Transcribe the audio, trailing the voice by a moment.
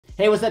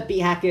Hey, what's up, beat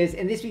hackers?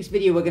 In this week's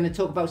video, we're going to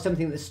talk about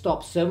something that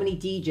stops so many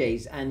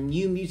DJs and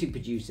new music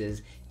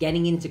producers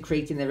getting into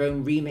creating their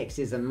own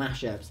remixes and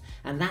mashups,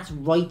 and that's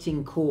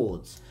writing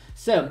chords.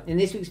 So, in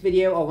this week's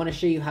video, I want to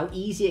show you how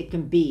easy it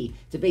can be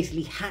to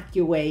basically hack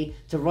your way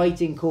to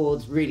writing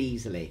chords really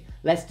easily.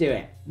 Let's do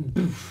it.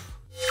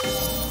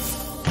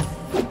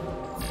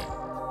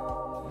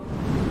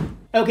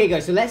 Okay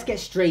guys, so let's get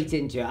straight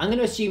into it. I'm going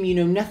to assume you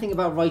know nothing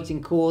about writing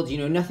chords, you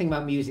know nothing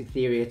about music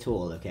theory at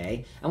all,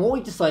 okay? And what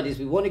we've decided is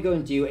we want to go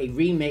and do a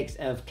remix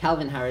of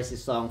Calvin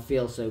Harris's song,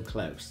 Feel So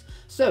Close.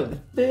 So the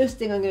first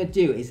thing I'm going to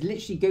do is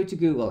literally go to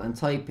Google and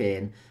type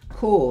in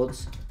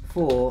chords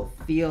for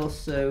Feel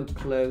So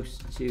Close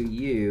to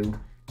You,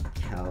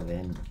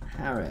 Calvin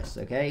Harris,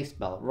 okay?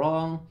 Spelled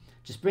wrong.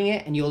 Just bring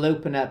it and you'll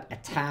open up a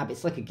tab.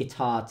 It's like a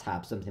guitar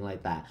tab, something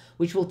like that,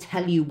 which will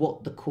tell you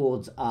what the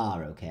chords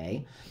are,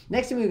 okay?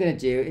 Next thing we're going to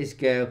do is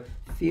go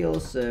Feel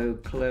So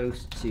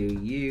Close to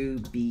You,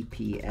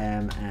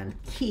 BPM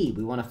and key.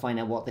 We want to find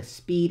out what the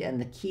speed and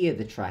the key of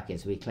the track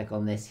is. So we click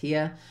on this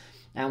here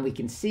and we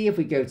can see if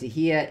we go to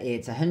here,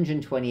 it's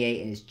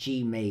 128 and it's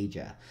G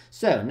major.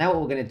 So now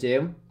what we're going to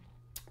do,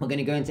 we're going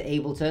to go into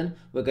Ableton.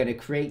 We're going to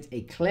create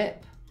a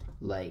clip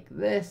like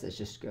this. Let's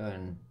just go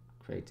and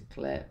create a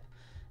clip.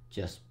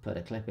 Just put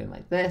a clip in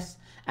like this,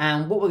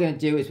 and what we're going to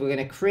do is we're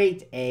going to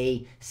create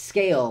a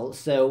scale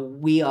so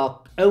we are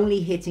only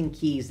hitting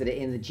keys that are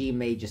in the G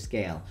major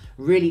scale.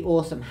 Really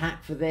awesome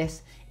hack for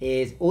this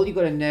is all you've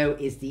got to know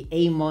is the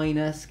A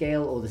minor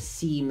scale or the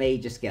C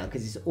major scale,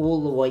 because it's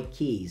all the white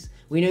keys.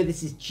 We know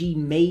this is G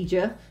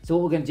major, so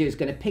what we're going to do is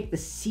going to pick the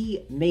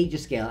C major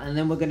scale and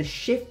then we're going to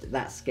shift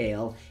that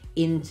scale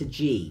into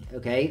G,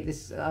 okay?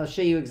 I'll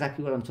show you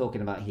exactly what I'm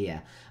talking about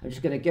here. I'm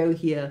just going to go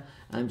here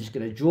and I'm just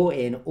going to draw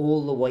in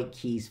all the white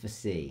keys for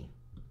C,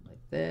 like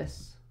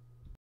this.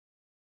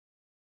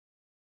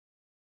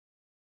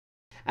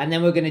 And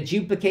then we're going to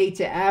duplicate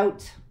it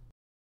out.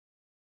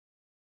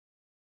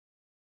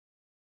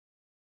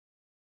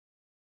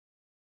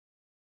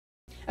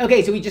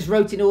 Okay, so we just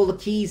wrote in all the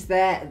keys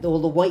there,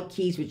 all the white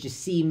keys, which is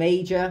C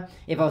major.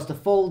 If I was to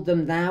fold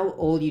them now,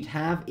 all you'd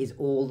have is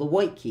all the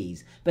white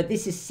keys. But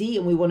this is C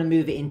and we want to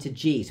move it into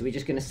G. So we're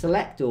just going to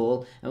select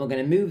all and we're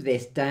going to move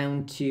this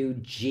down to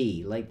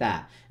G, like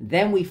that.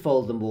 Then we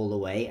fold them all the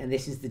way and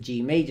this is the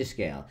G major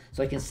scale.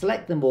 So I can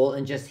select them all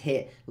and just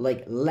hit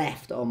like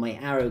left on my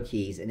arrow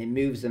keys and it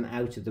moves them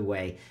out of the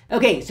way.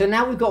 Okay, so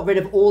now we've got rid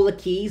of all the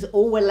keys.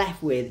 All we're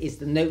left with is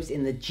the notes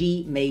in the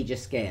G major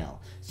scale.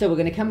 So we're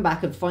going to come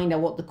back and find out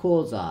what the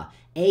chords are.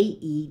 A,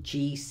 E,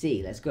 G,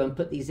 C. Let's go and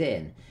put these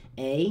in.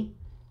 A,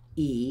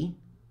 E,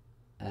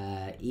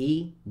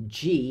 E,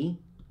 G,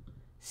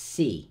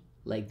 C,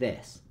 like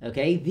this.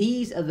 Okay,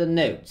 these are the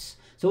notes.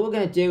 So what we're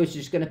going to do is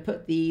just going to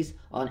put these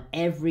on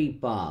every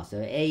bar. So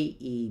A,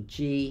 E,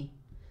 G,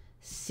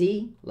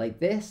 C, like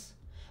this.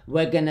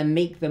 We're going to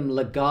make them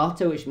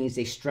legato, which means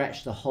they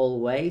stretch the whole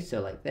way.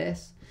 So like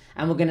this.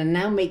 And we're going to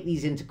now make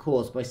these into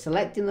chords by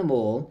selecting them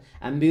all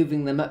and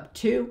moving them up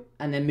 2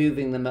 and then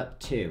moving them up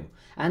 2.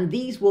 And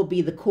these will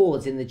be the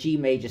chords in the G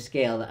major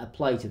scale that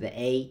apply to the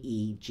A,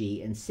 E,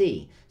 G and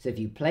C. So if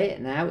you play it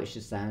now, it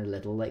should sound a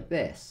little like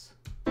this.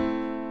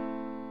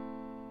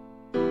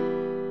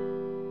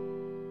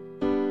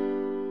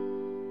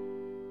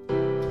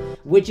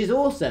 Which is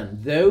awesome.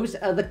 Those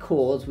are the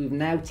chords we've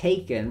now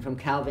taken from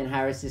Calvin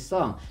Harris's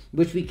song,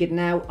 which we could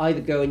now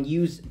either go and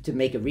use to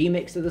make a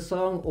remix of the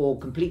song or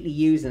completely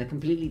use in a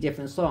completely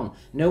different song.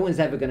 No one's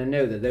ever going to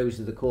know that those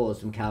are the chords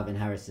from Calvin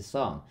Harris's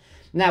song.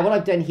 Now, what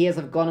I've done here is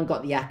I've gone and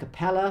got the a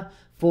cappella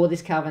for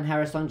this Calvin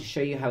Harris song to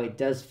show you how it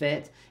does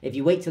fit. If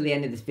you wait till the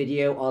end of this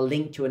video, I'll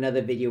link to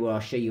another video where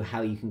I'll show you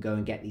how you can go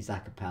and get these a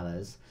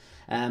cappellas.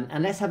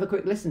 And let's have a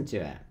quick listen to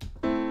it.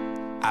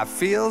 I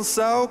feel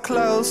so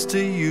close to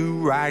you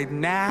right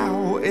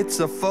now, it's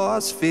a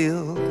force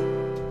field.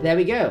 There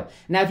we go.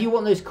 Now if you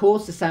want those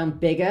chords to sound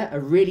bigger, a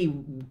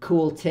really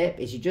cool tip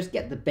is you just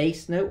get the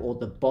bass note or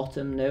the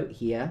bottom note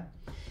here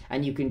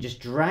and you can just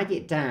drag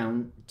it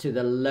down to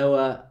the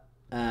lower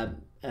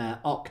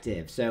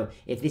octave. So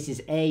if this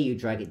is A, you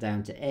drag it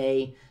down to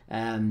A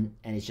and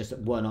it's just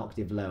 1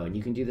 octave lower. And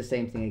you can do the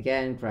same thing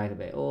again, drag a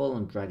bit all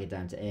and drag it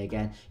down to A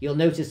again. You'll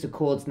notice the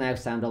chords now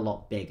sound a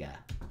lot bigger.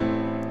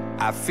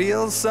 I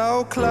feel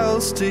so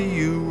close to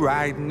you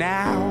right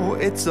now,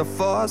 it's a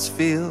force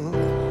field.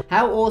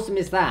 How awesome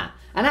is that?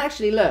 And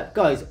actually look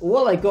guys,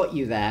 while I got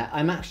you there,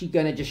 I'm actually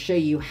going to just show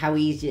you how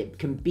easy it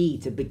can be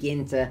to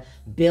begin to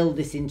build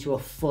this into a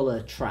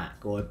fuller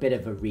track or a bit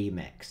of a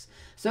remix.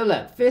 So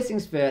look, first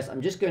things first,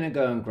 I'm just going to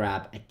go and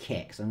grab a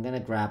kick. So I'm going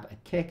to grab a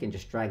kick and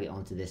just drag it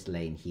onto this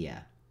lane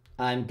here.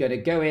 I'm going to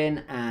go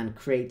in and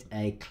create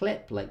a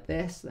clip like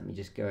this. Let me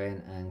just go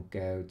in and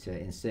go to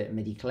insert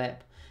MIDI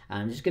clip.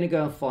 I'm just going to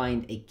go and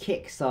find a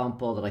kick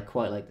sample that I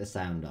quite like the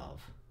sound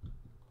of.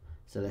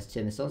 So let's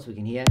turn this on so we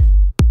can hear.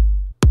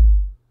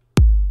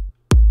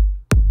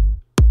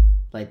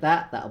 Like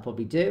that, that'll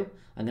probably do.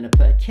 I'm going to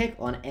put a kick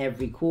on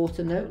every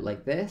quarter note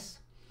like this.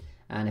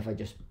 And if I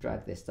just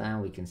drag this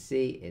down, we can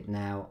see it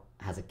now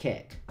has a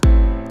kick.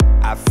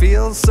 I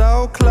feel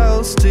so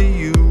close to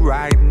you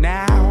right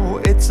now,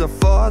 it's a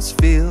force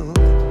field.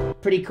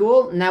 Pretty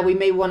cool. Now we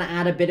may want to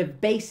add a bit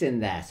of bass in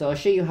there. So I'll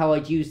show you how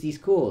I'd use these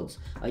chords.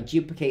 I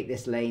duplicate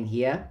this lane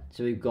here.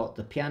 So we've got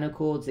the piano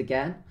chords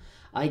again.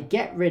 I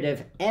get rid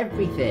of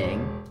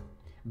everything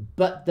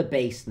but the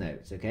bass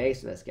notes, okay?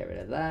 So let's get rid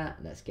of that.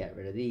 Let's get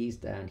rid of these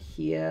down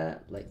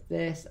here like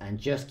this and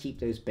just keep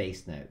those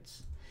bass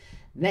notes.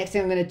 Next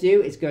thing I'm going to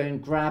do is go and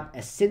grab a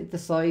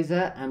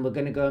synthesizer and we're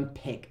going to go and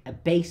pick a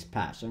bass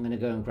patch. So I'm going to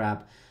go and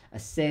grab a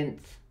synth.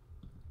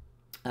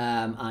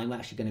 I'm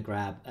actually going to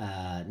grab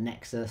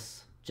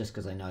Nexus just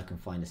because I know I can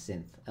find a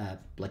synth,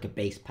 like a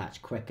bass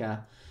patch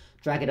quicker.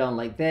 Drag it on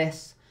like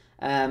this.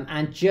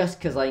 And just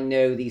because I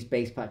know these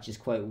bass patches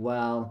quite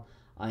well,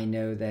 I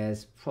know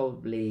there's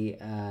probably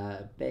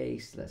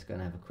bass. Let's go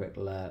and have a quick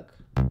look.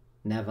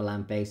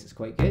 Neverland bass is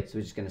quite good. So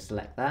we're just going to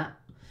select that.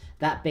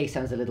 That bass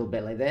sounds a little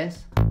bit like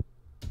this.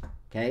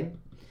 Okay,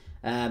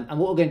 and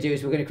what we're going to do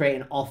is we're going to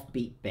create an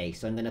offbeat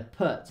bass. So I'm going to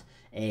put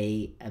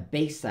a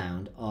bass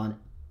sound on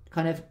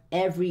kind of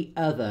every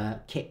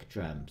other kick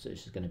drum. So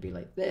it's just going to be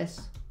like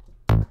this.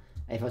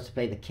 If I was to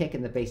play the kick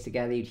and the bass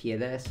together, you'd hear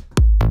this.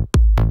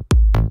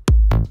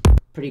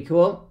 Pretty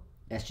cool.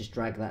 Let's just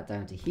drag that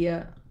down to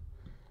here.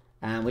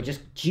 And we're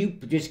just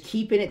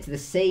keeping it to the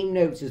same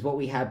notes as what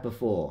we had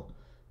before.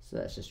 So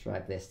let's just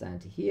drag this down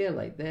to here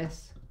like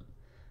this.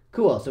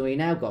 Cool, so we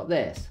now got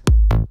this.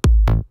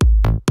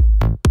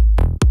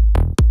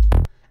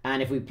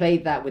 And if we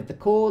played that with the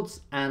chords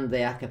and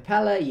the a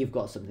cappella, you've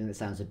got something that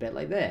sounds a bit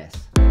like this.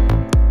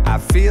 I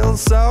feel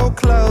so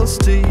close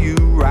to you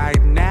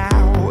right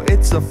now,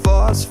 it's a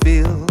force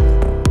field.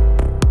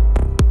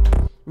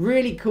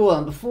 Really cool,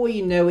 and before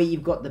you know it,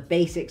 you've got the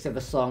basics of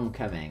a song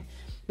coming.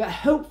 But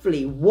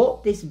hopefully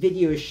what this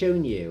video has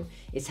shown you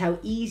is how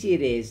easy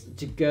it is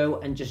to go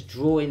and just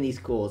draw in these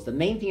chords. The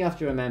main thing you have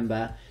to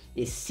remember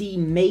is C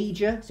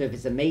major, so if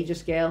it's a major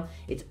scale,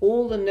 it's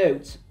all the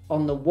notes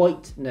on the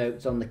white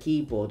notes on the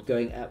keyboard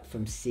going up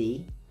from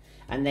C,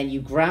 and then you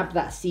grab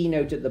that C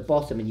note at the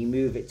bottom and you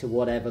move it to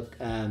whatever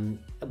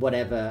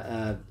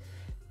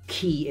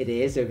key it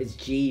is. So if it's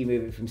G, you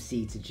move it from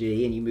C to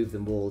G and you move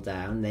them all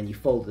down, and then you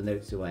fold the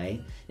notes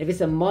away. If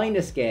it's a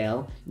minor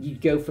scale,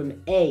 you'd go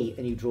from A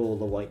and you draw all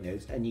the white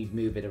notes and you'd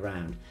move it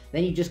around.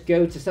 Then you just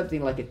go to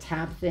something like a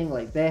tab thing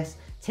like this,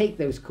 take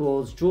those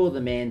chords, draw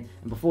them in,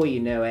 and before you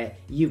know it,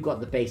 you've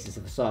got the basis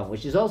of a song,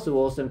 which is also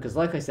awesome because,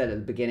 like I said at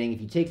the beginning,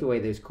 if you take away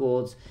those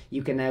chords,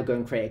 you can now go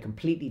and create a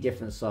completely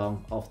different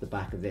song off the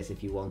back of this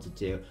if you wanted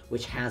to,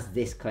 which has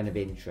this kind of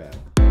intro.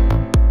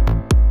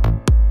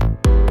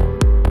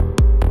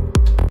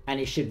 And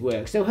it should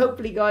work. So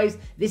hopefully, guys,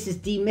 this has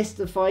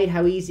demystified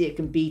how easy it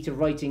can be to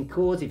write in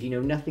chords if you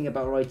know nothing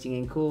about writing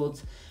in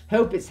chords.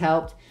 Hope it's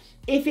helped.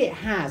 If it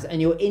has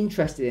and you're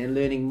interested in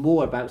learning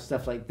more about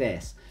stuff like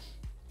this,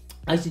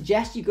 I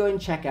suggest you go and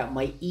check out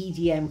my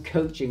EDM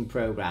coaching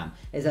program.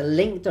 There's a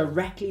link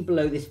directly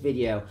below this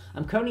video.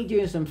 I'm currently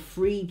doing some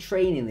free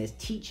training that's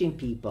teaching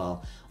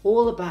people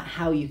all about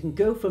how you can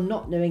go from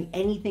not knowing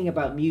anything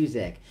about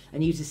music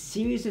and use a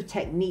series of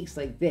techniques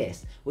like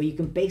this where you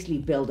can basically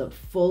build up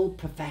full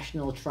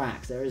professional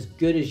tracks that are as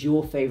good as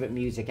your favorite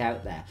music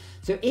out there.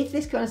 So if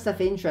this kind of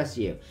stuff interests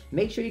you,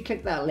 make sure you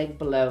click that link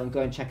below and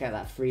go and check out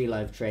that free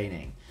live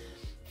training.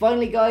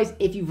 Finally, guys,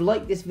 if you've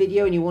liked this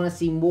video and you want to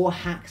see more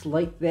hacks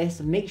like this,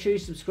 make sure you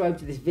subscribe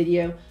to this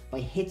video by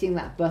hitting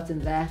that button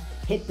there.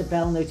 Hit the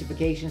bell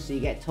notification so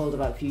you get told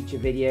about future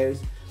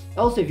videos.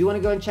 Also, if you want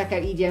to go and check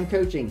out EDM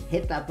coaching,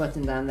 hit that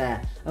button down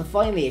there. And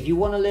finally, if you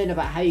want to learn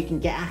about how you can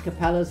get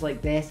acapellas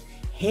like this,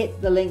 hit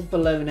the link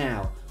below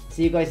now.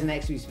 See you guys in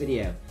next week's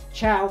video.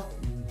 Ciao.